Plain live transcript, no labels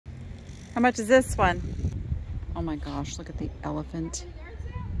How much is this one? Oh my gosh, look at the elephant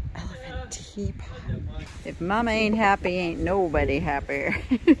teapot. If mama ain't happy, ain't nobody happy.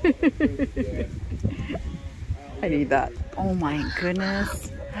 I need that. Oh my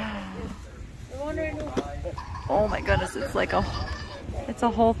goodness. Oh my goodness, it's like it's a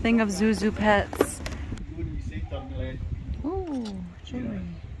whole thing of Zuzu pets. Oh, jewelry.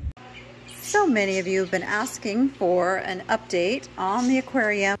 So many of you have been asking for an update on the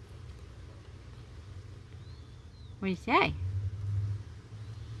aquarium. What do you say?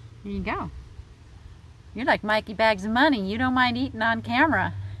 There you go. You're like Mikey Bags of Money. You don't mind eating on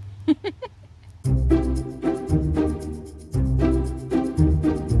camera.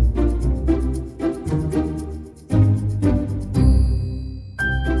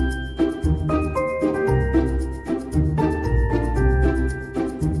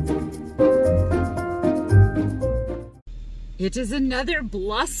 It is another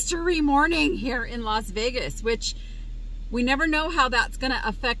blustery morning here in Las Vegas, which we never know how that's going to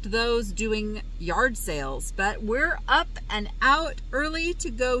affect those doing yard sales, but we're up and out early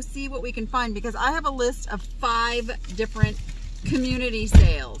to go see what we can find, because I have a list of 5 different community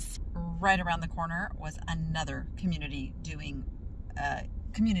sales. Right around the corner was another community doing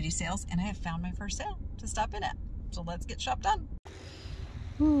community sales, and I have found my first sale to stop in at. So let's get shop done.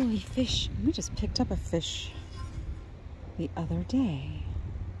 Ooh, fish. We just picked up a fish the other day.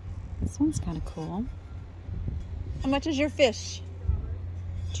 This one's kind of cool. How much is your fish?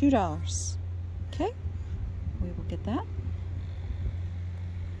 $2. Okay, we will get that.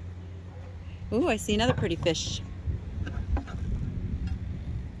 Ooh, I see another pretty fish.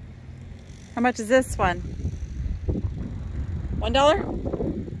 How much is this one?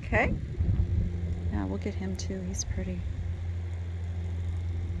 $1? Okay. Yeah, we'll get him too. He's pretty.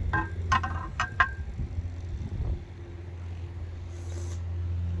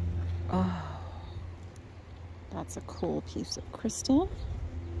 Oh, that's a cool piece of crystal.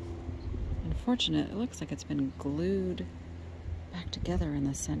 Unfortunate, it looks like it's been glued back together in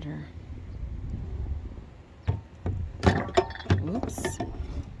the center. Oops.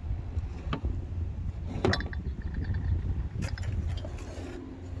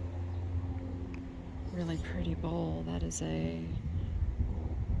 Really pretty bowl. That is a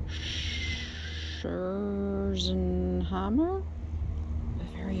Scherzenhammer,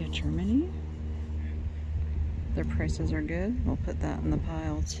 Bavaria, Germany. Their prices are good. We'll put that in the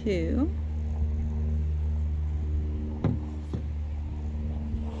pile too.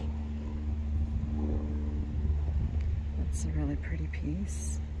 That's a really pretty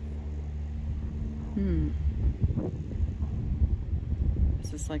piece.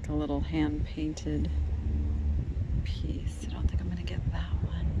 This is like a little hand-painted piece. I don't think I'm gonna get that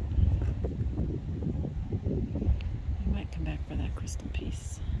one. I might come back for that crystal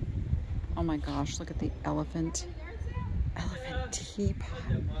piece. Oh my gosh, look at the elephant teapot.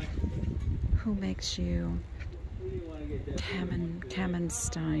 Who makes you?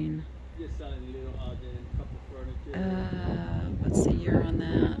 Kamenstein. What's the year on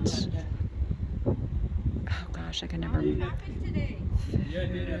that? Oh gosh, I can never.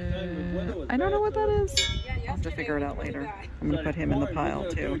 I don't know what that is. I'll have to figure it out later. I'm gonna put him in the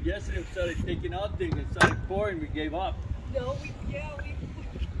pile too. Yesterday we started taking out things and started pouring. We gave up.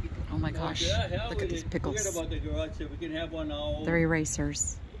 Oh my gosh, look at these pickles. They're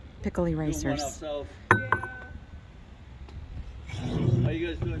erasers. Pickle erasers. How you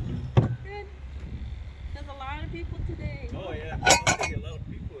guys doing? Good. There's a lot of people today. Oh yeah, a lot of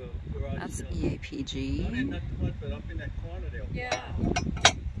people. That's EAPG. Not too much, but up in that corner there. Yeah.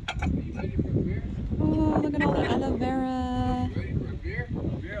 Oh, look at all the aloe vera. Ready for a beer?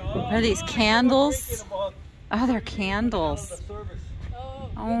 What are these, candles? Oh, they're candles.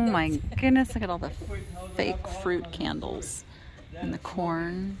 Oh my goodness, look at all the fake fruit candles and the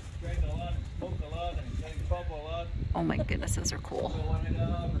corn. Oh my goodness, those are cool.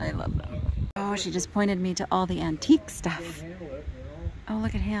 I love them. Oh, she just pointed me to all the antique stuff. Oh,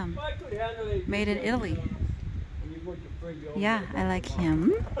 look at him. Made in Italy. Yeah, I like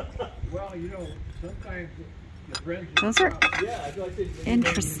him. Those are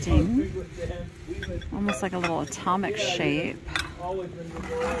interesting. Almost like a little atomic shape.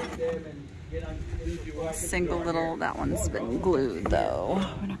 Single little, that one's been glued though.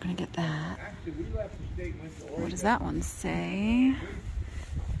 We're not gonna get that. What does that one say?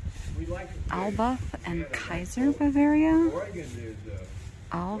 Albach and Kaiser, Bavaria?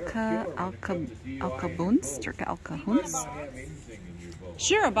 Alkabunst or Alkahunst?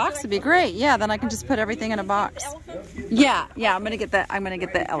 Sure, a box would be great. Yeah, then I can just put everything in a box. Yeah, I'm gonna get that. I'm gonna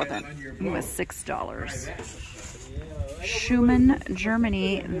get the elephant. He was $6. Schumann,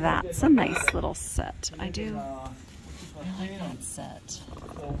 Germany. That's a nice little set. I like that set.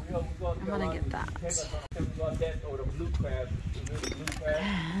 I'm gonna get that.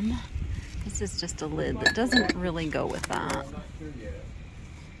 And this is just a lid that doesn't really go with that.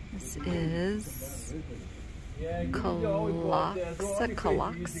 This is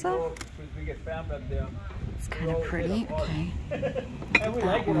Calaxa. It's kind of pretty. Okay.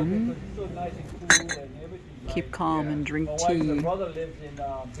 That one. Keep calm and drink tea.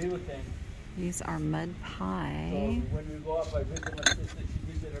 These are Mud Pie,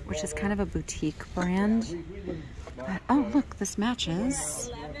 which is kind of a boutique brand. But, oh, look, this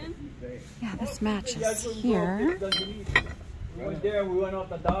matches. Yeah, this matches here. We're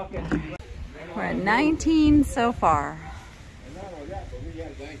at 19 so far.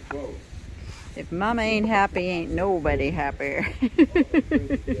 If Mama ain't happy, ain't nobody happy.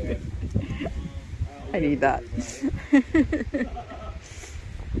 I need that.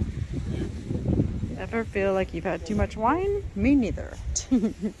 Ever feel like you've had too much wine? Me neither.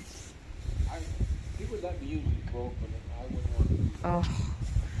 Oh,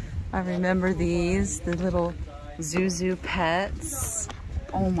 I remember these, the little Zuzu pets.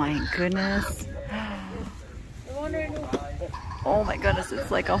 Oh my goodness. Oh my goodness,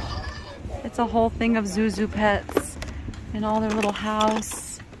 it's a whole thing of Zuzu pets in all their little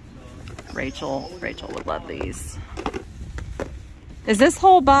house. Rachel would love these. Is this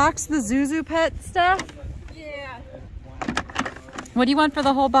whole box the Zuzu pet stuff? Yeah. What do you want for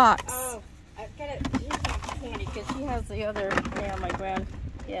the whole box? Oh, I got it. She's not 20 because she has the other. Yeah, my grand.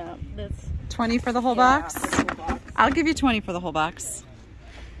 Yeah, that's 20 for the whole box? The whole box. I'll give you 20 for the whole box.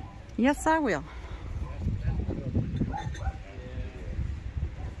 Yes, I will.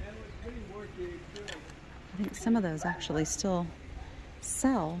 I think some of those actually still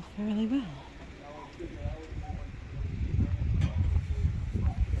sell fairly well.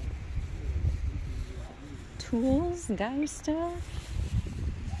 Tools, guy stuff.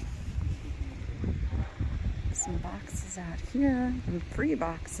 Some boxes out here, and free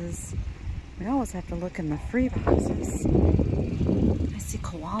boxes. We always have to look in the free boxes. I see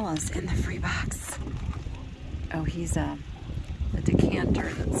koalas in the free box. Oh, he's a decanter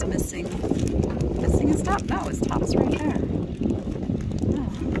that's missing. Missing his top? No, his top's right there.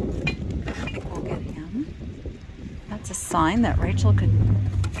 Oh, I think we'll get him. That's a sign that Rachel could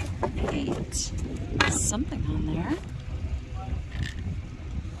paint something on there.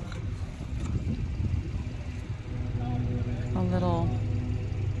 A little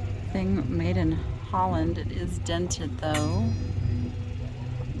thing made in Holland. It is dented though.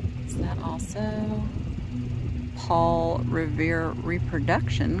 Is that also Paul Revere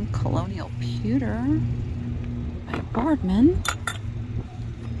Reproduction Colonial Pewter by Boardman?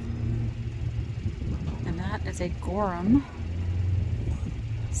 And that is a Gorham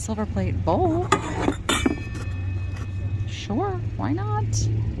silver plate bowl. Sure, why not?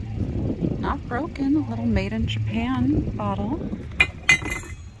 Not broken. A little made in Japan bottle.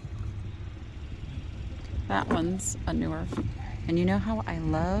 That one's a newer. And you know how I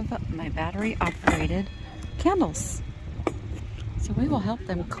love my battery operated candles. So we will help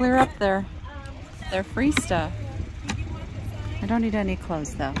them clear up their free stuff. I don't need any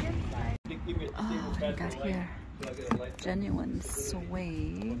clothes though. Oh, I got here genuine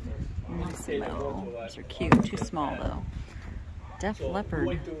suede Massimo. Those are cute. Too small though. Def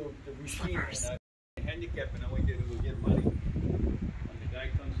Leopard slippers.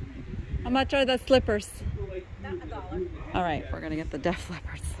 How much are the slippers? $1. All right, we're gonna get the Def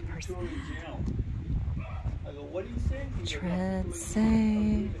Leopard slippers. Tread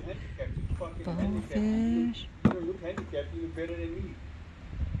safe. Bowfish.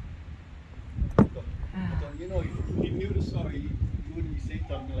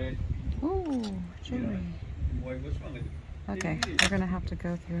 Oh, jewelry. Okay, we're gonna have to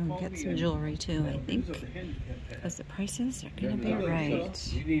go through and get some jewelry too, I think, because the prices are gonna be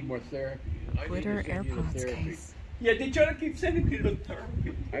right. You need more therapy. Glitter AirPods case. Yeah, they try to keep sending me to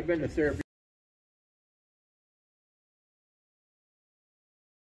therapy. I've been to therapy.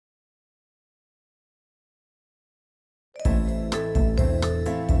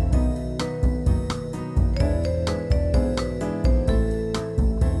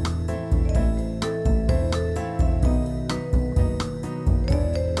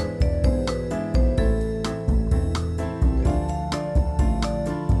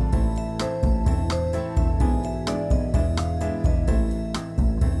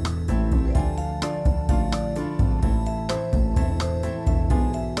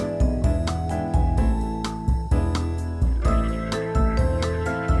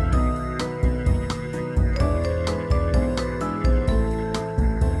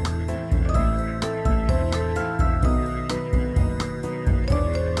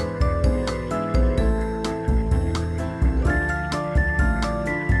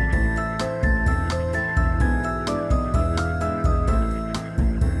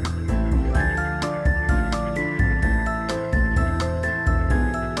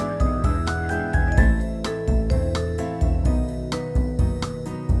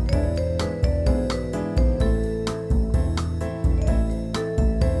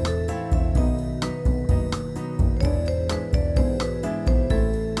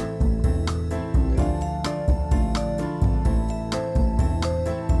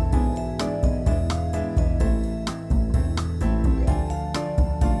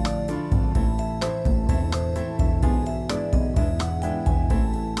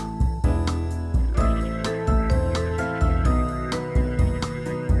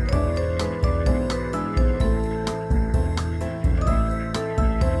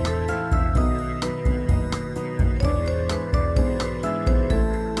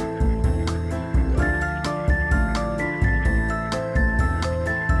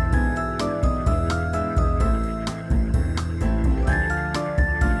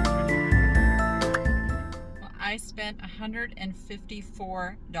 I spent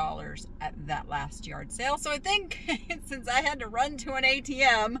 $154 at that last yard sale. So I think since I had to run to an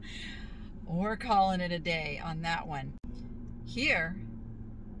ATM, we're calling it a day on that one. Here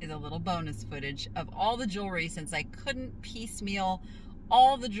is a little bonus footage of all the jewelry, since I couldn't piecemeal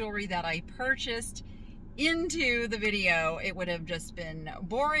all the jewelry that I purchased into the video. It would have just been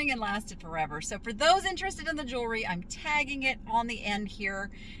boring and lasted forever. So for those interested in the jewelry, I'm tagging it on the end here.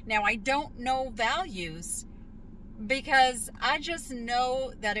 Now, I don't know values because I just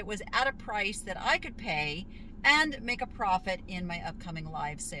know that it was at a price that I could pay and make a profit in my upcoming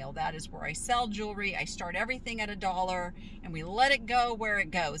live sale. That is where I sell jewelry. I start everything at $1 and we let it go where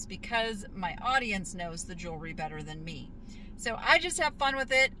it goes because my audience knows the jewelry better than me. So I just have fun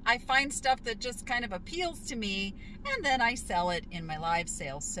with it. I find stuff that just kind of appeals to me, and then I sell it in my live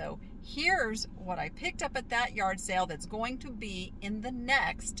sales. So here's what I picked up at that yard sale that's going to be in the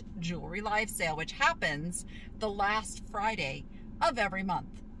next jewelry live sale, which happens the last Friday of every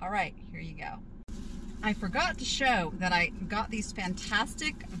month. All right, here you go. I forgot to show that I got these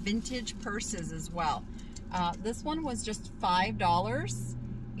fantastic vintage purses as well. This one was just $5,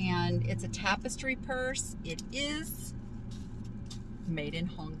 and it's a tapestry purse. It is made in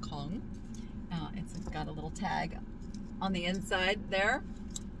Hong Kong. It's got a little tag on the inside there.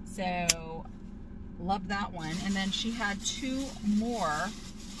 So love that one. And then she had two more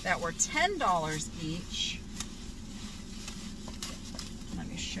that were $10 each. Let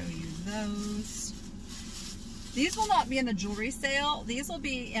me show you those. These will not be in the jewelry sale. These will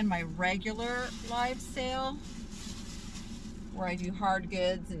be in my regular live sale where I do hard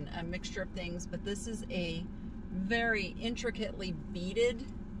goods and a mixture of things. But this is a very intricately beaded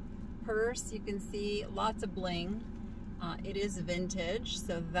purse. You can see lots of bling. It is vintage,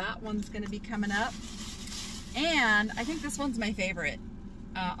 so that one's going to be coming up. And I think this one's my favorite.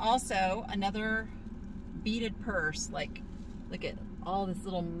 Also, another beaded purse. Like, look at all this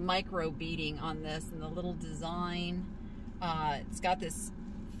little micro beading on this and the little design. It's got this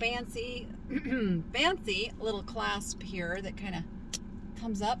fancy, fancy little clasp here that kind of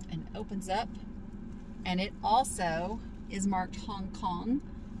comes up and opens up. And it also is marked Hong Kong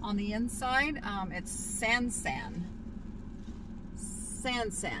on the inside. It's Sansan.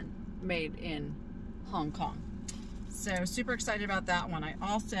 Sansan, made in Hong Kong. So super excited about that one. I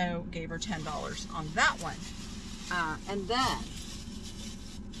also gave her $10 on that one. And then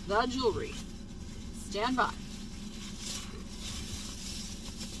the jewelry. Stand by.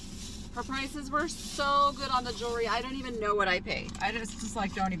 Her prices were so good on the jewelry. I don't even know what I paid. I just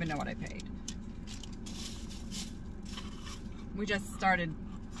like don't even know what I paid. We just started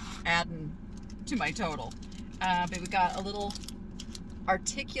adding to my total. But we got a little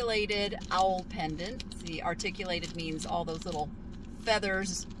articulated owl pendant. See, articulated means all those little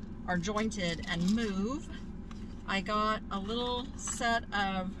feathers are jointed and move. I got a little set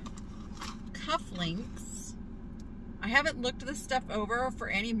of cufflinks. I haven't looked this stuff over for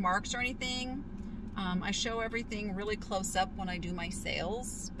any marks or anything. I show everything really close up when I do my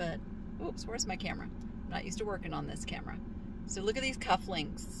sales, but oops, where's my camera? I'm not used to working on this camera. So look at these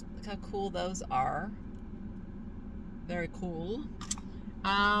cufflinks. Look how cool those are. Very cool.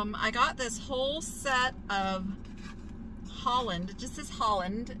 I got this whole set of Holland. It just says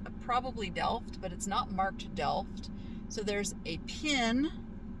Holland, probably Delft, but it's not marked Delft. So there's a pin.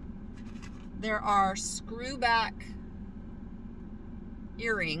 There are screw back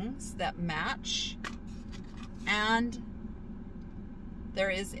earrings that match. And there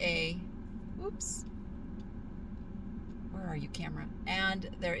is a, oops, where are you, camera? And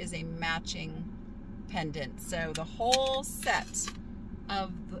there is a matching pendant. So the whole set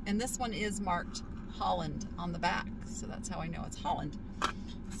of, and this one is marked Holland on the back. So that's how I know it's Holland.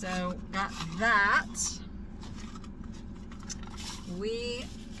 So got that. We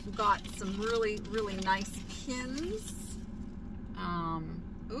got some really, really nice pins.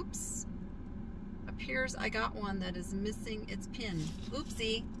 Oops. Appears I got one that is missing its pin.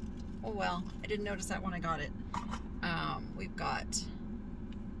 Oopsie. Oh well, I didn't notice that when I got it. We've got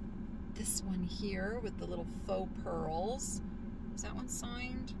this one here with the little faux pearls. Is that one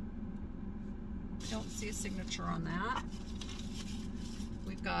signed? Don't see a signature on that.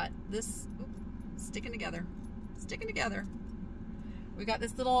 We've got this, sticking together. We've got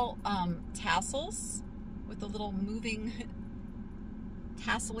this little tassels with the little moving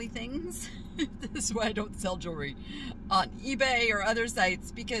tassel-y things. This is why I don't sell jewelry on eBay or other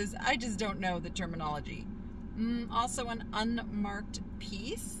sites, because I just don't know the terminology. Also an unmarked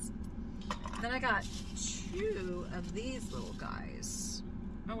piece. Then I got two of these little guys.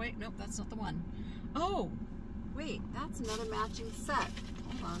 Oh wait, nope, that's not the one. Oh, wait, that's another matching set.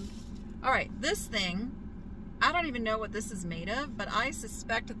 Hold on. All right, this thing I don't even know what this is made of, but I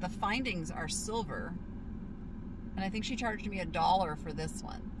suspect that the findings are silver. And I think she charged me $1 for this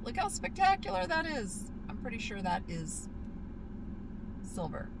one. Look how spectacular that is. I'm pretty sure that is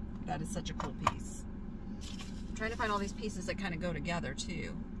silver. That is such a cool piece. I'm trying to find all these pieces that kind of go together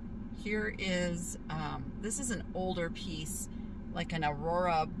too. Here is, this is an older piece, like an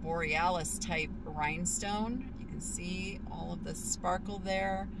Aurora Borealis type rhinestone. You can see all of the sparkle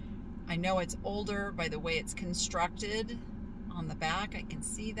there. I know it's older by the way it's constructed on the back. I can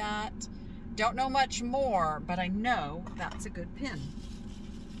see that. Don't know much more, but I know that's a good pin.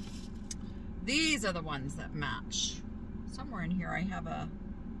 These are the ones that match. Somewhere in here I have a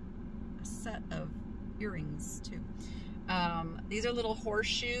set of earrings too. These are little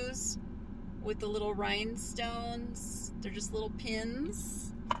horseshoes with the little rhinestones. They're just little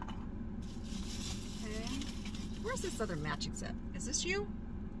pins. Okay. Where's this other matching set? Is this you?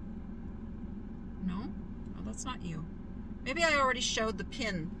 No? Oh, that's not you. Maybe I already showed the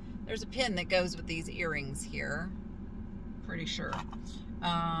pin. There's a pin that goes with these earrings here. Pretty sure.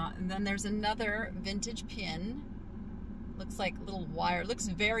 And then there's another vintage pin. Looks like little wire. Looks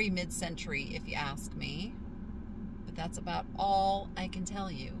very mid-century if you ask me. But that's about all I can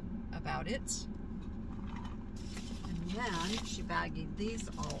tell you about it. And then she baggied these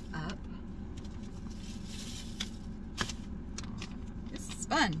all up. This is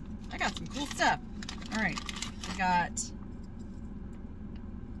fun. I got some cool stuff. All right, I got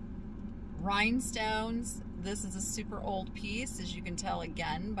rhinestones. This is a super old piece, as you can tell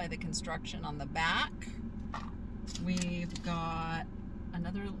again by the construction on the back. We've got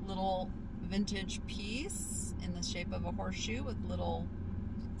another little vintage piece in the shape of a horseshoe with little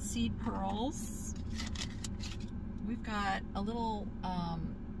seed pearls. We've got a little,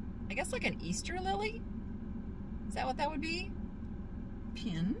 I guess like an Easter lily. Is that what that would be?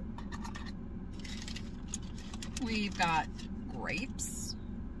 Pin. We've got grapes.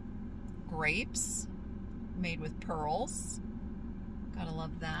 Grapes made with pearls. Gotta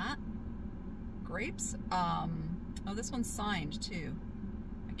love that. Grapes. Oh, this one's signed too.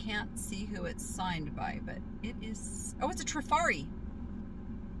 I can't see who it's signed by, but it is, oh, it's a Trifari.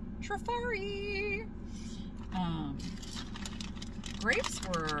 Trifari. Grapes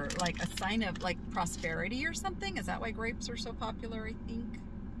were like a sign of like prosperity or something. Is that why grapes are so popular, I think?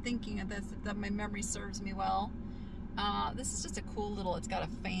 Thinking of this, that my memory serves me well. This is just a cool little, it's got a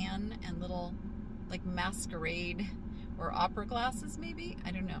fan and little like masquerade or opera glasses maybe,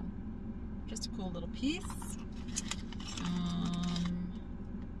 I don't know. Just a cool little piece.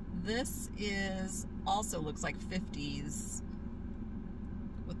 This is also looks like 50s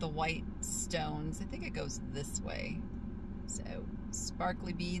with the white stones. I think it goes this way. So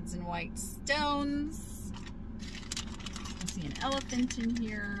sparkly beads and white stones. I see an elephant in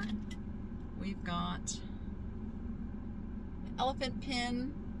here. We've got an elephant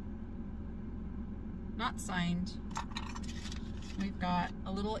pin, not signed. We've got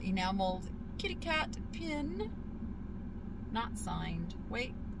a little enameled kitty cat pin, not signed.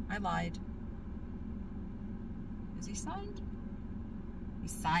 Wait, I lied. Is he signed?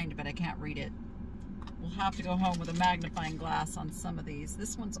 He's signed, but I can't read it. We'll have to go home with a magnifying glass on some of these.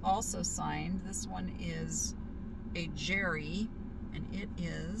 This one's also signed. This one is a Jerry, and it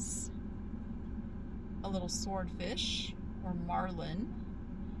is a little swordfish, or marlin,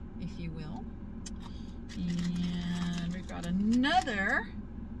 if you will. And we've got another,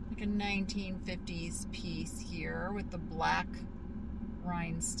 like a 1950s piece here with the black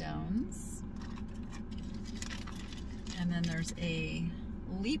rhinestones. And then there's a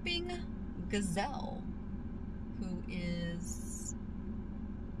leaping gazelle who is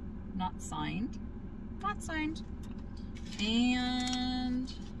not signed. Not signed.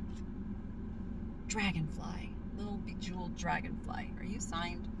 And dragonfly, little bejeweled dragonfly. Are you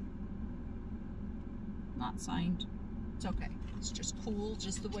signed? Not signed. It's okay. It's just cool,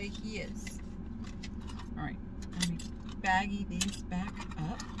 just the way he is. All right, let me baggy these back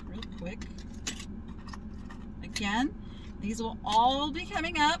up real quick. Again, these will all be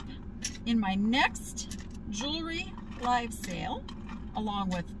coming up in my next jewelry live sale, along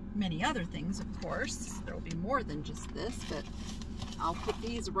with many other things, of course. There will be more than just this, but I'll put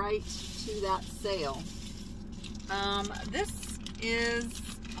these right to that sale. This is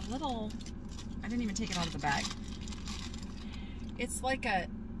a little, I didn't even take it out of the bag. It's like a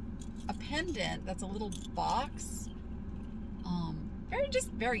pendant that's a little box.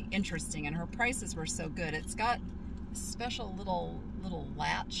 Very interesting, and her prices were so good. It's got a special little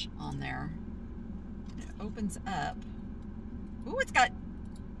latch on there. It opens up. Ooh, it's got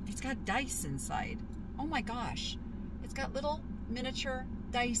dice inside. Oh my gosh. It's got little miniature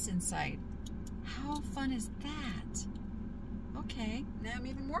dice inside. How fun is that? Okay, now I'm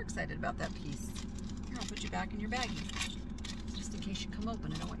even more excited about that piece. Here, I'll put you back in your baggie. Just in case you come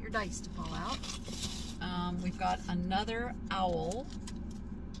open. I don't want your dice to fall out. We've got another owl.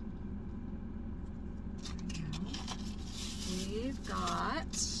 There we go. We've got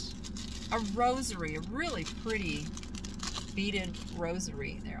a rosary, a really pretty beaded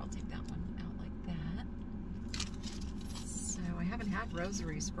rosary. There, I'll take that one out like that. So I haven't had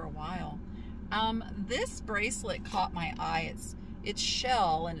rosaries for a while. This bracelet caught my eye. It's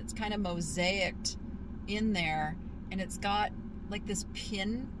shell and it's kind of mosaicked in there, and it's got like this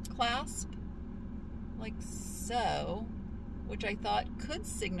pin clasp, like so, which I thought could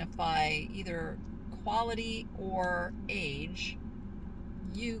signify either quality or age.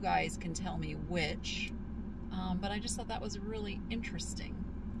 You guys can tell me which, but I just thought that was really interesting.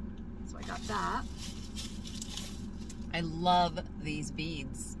 So I got that. I love these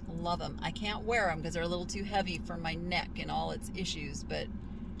beads. Love them. I can't wear them because they're a little too heavy for my neck and all its issues, but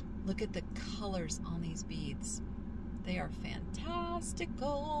look at the colors on these beads. They are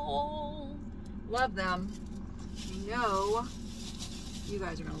fantastical. Love them. I know you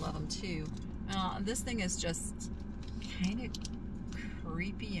guys are going to love them too. This thing is just kind of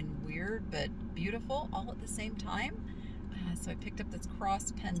creepy and weird, but beautiful all at the same time. So I picked up this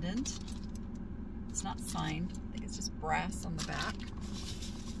cross pendant. It's not signed. I think it's just brass on the back.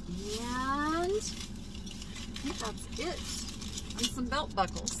 And I think that's it. And some belt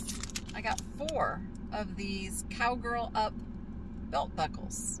buckles. I got 4 of these Cowgirl Up belt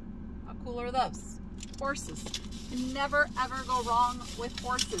buckles. How cool are those? Horses. You never ever go wrong with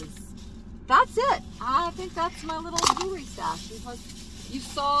horses. That's it. I think that's my little jewelry stash, because you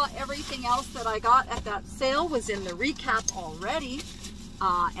saw everything else that I got at that sale was in the recap already.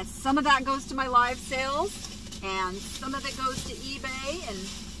 And some of that goes to my live sales, and some of it goes to eBay, and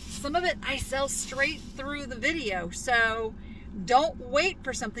some of it I sell straight through the video. So don't wait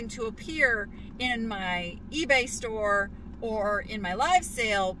for something to appear in my eBay store or in my live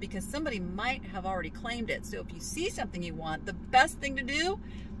sale, because somebody might have already claimed it. So if you see something you want, the best thing to do,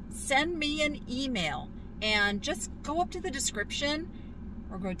 send me an email and just go up to the description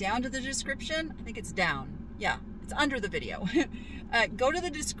or go down to the description. I think it's down. Yeah, it's under the video. Go to the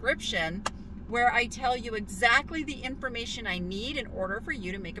description where I tell you exactly the information I need in order for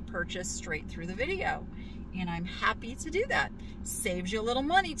you to make a purchase straight through the video. And I'm happy to do that. Saves you a little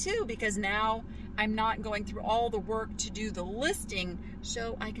money too, because now I'm not going through all the work to do the listing,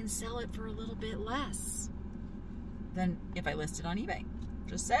 so I can sell it for a little bit less than if I list it on eBay.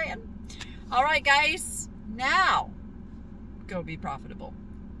 Just saying. All right, guys, now go be profitable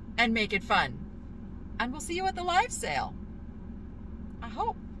and make it fun. And we'll see you at the live sale. I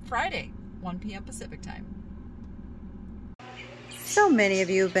hope Friday, 1 p.m. Pacific time. So many of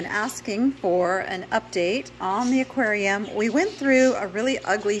you have been asking for an update on the aquarium. We went through a really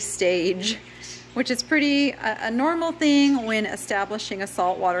ugly stage, which is pretty a normal thing when establishing a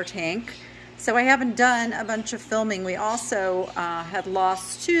saltwater tank. So I haven't done a bunch of filming. We also had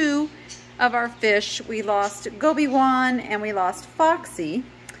lost 2 of our fish. We lost Gobi-Wan and we lost Foxy.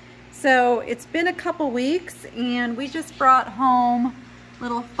 So it's been a couple weeks, and we just brought home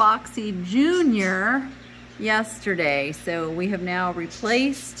little Foxy Jr. yesterday. So we have now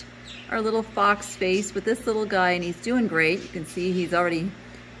replaced our little fox face with this little guy, and he's doing great. You can see he's already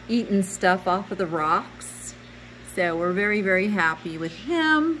eaten stuff off of the rocks. So we're very, very happy with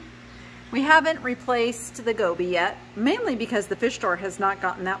him. We haven't replaced the Gobi yet, mainly because the fish store has not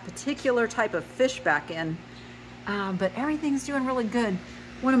gotten that particular type of fish back in. But everything's doing really good.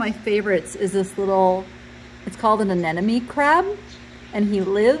 One of my favorites is this little, it's called an anemone crab, and he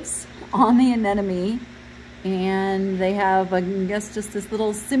lives on the anemone, and they have, I guess, just this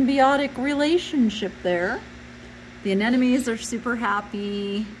little symbiotic relationship there. The anemones are super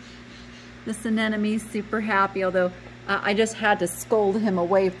happy. This anemone's super happy, although I just had to scold him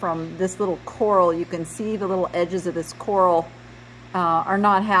away from this little coral. You can see the little edges of this coral are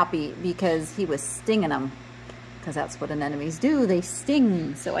not happy because he was stinging them, because that's what anemones do, they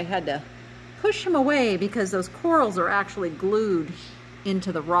sting. So I had to push him away because those corals are actually glued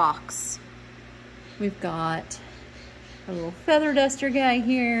into the rocks. We've got a little feather duster guy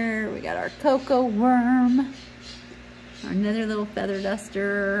here. We got our cocoa worm. Another little feather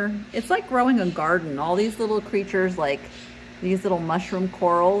duster. It's like growing a garden. All these little creatures, like these little mushroom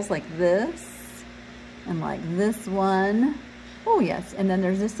corals like this, and like this one. Oh yes, and then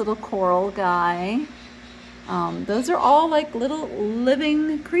there's this little coral guy. Those are all like little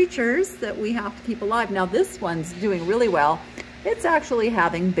living creatures that we have to keep alive. Now this one's doing really well. It's actually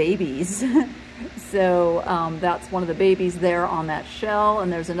having babies. So that's one of the babies there on that shell.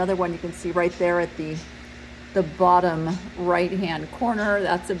 And there's another one you can see right there at the bottom right-hand corner.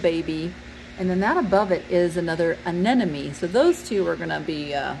 That's a baby. And then that above it is another anemone. So those two are gonna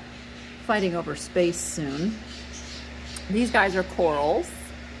be fighting over space soon. These guys are corals.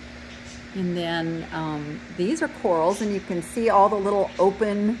 And then these are corals, and you can see all the little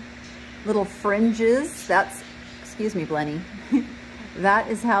open little fringes. That's, excuse me, Blenny. That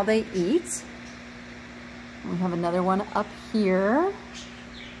is how they eat. We have another one up here.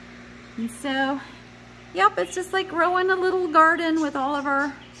 And so, yep, it's just like growing a little garden with all of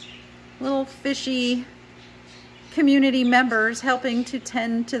our little fishy community members helping to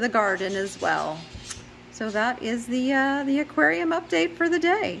tend to the garden as well. So that is the aquarium update for the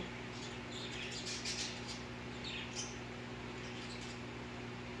day.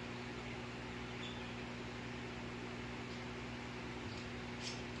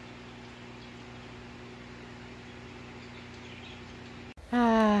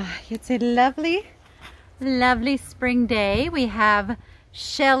 It's a lovely, lovely spring day. We have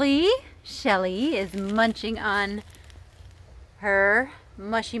Shelly. Shelly is munching on her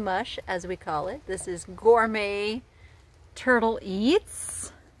mushy mush, as we call it. This is Gourmet Turtle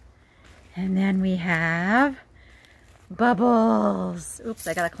Eats. And then we have Bubbles. Oops,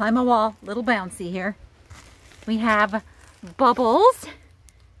 I gotta climb a wall. Little bouncy here. We have Bubbles.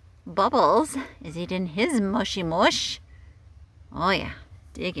 Bubbles is eating his mushy mush. Oh yeah,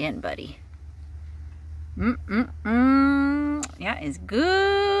 dig in, buddy. Yeah, it's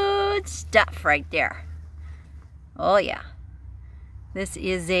good stuff right there. Oh yeah, this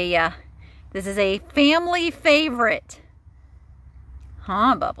is a family favorite,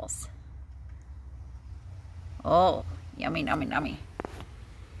 huh, Bubbles? Oh, yummy, yummy, yummy.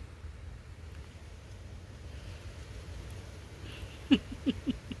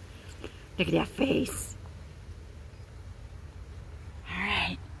 Look at that face.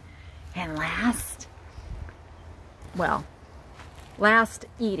 And last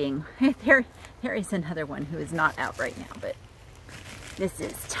eating, there is another one who is not out right now, but this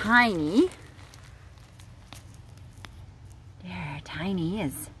is Tiny. There, Tiny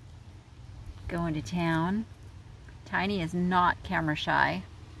is going to town. Tiny is not camera shy.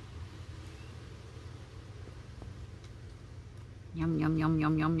 Yum, yum, yum,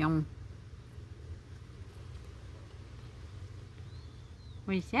 yum, yum, yum.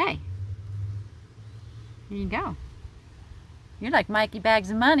 What do you say? There you go. You're like Mikey Bags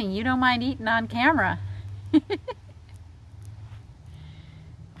of Money. You don't mind eating on camera. Yeah,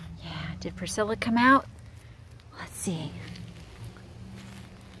 did Priscilla come out? Let's see.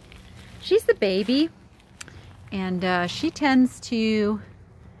 She's the baby, and she tends to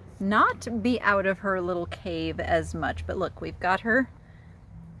not be out of her little cave as much. But look, we've got her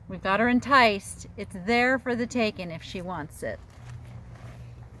enticed. It's there for the taking if she wants it.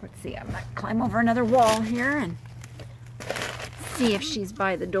 Let's see, I'm gonna climb over another wall here and see if she's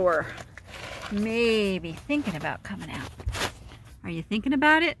by the door. Maybe thinking about coming out. Are you thinking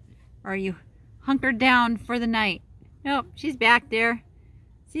about it? Or are you hunkered down for the night? Nope, she's back there.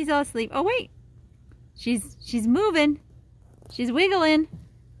 She's all asleep. Oh wait, she's moving. She's wiggling.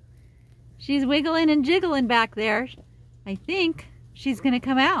 She's wiggling and jiggling back there. I think she's gonna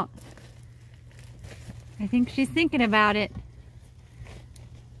come out. I think she's thinking about it.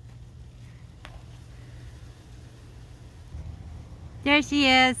 There she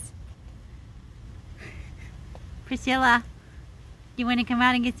is. Priscilla, you want to come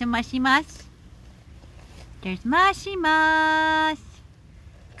out and get some mushy mush? There's mushy mush.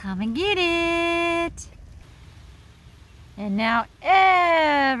 Come and get it. And now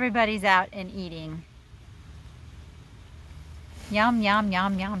everybody's out and eating. Yum, yum,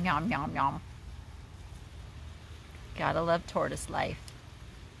 yum, yum, yum, yum, yum. Gotta love tortoise life.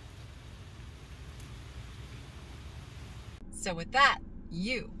 So with that,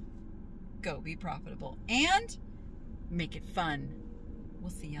 you go be profitable and make it fun. We'll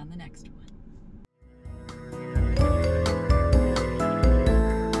see you on the next one.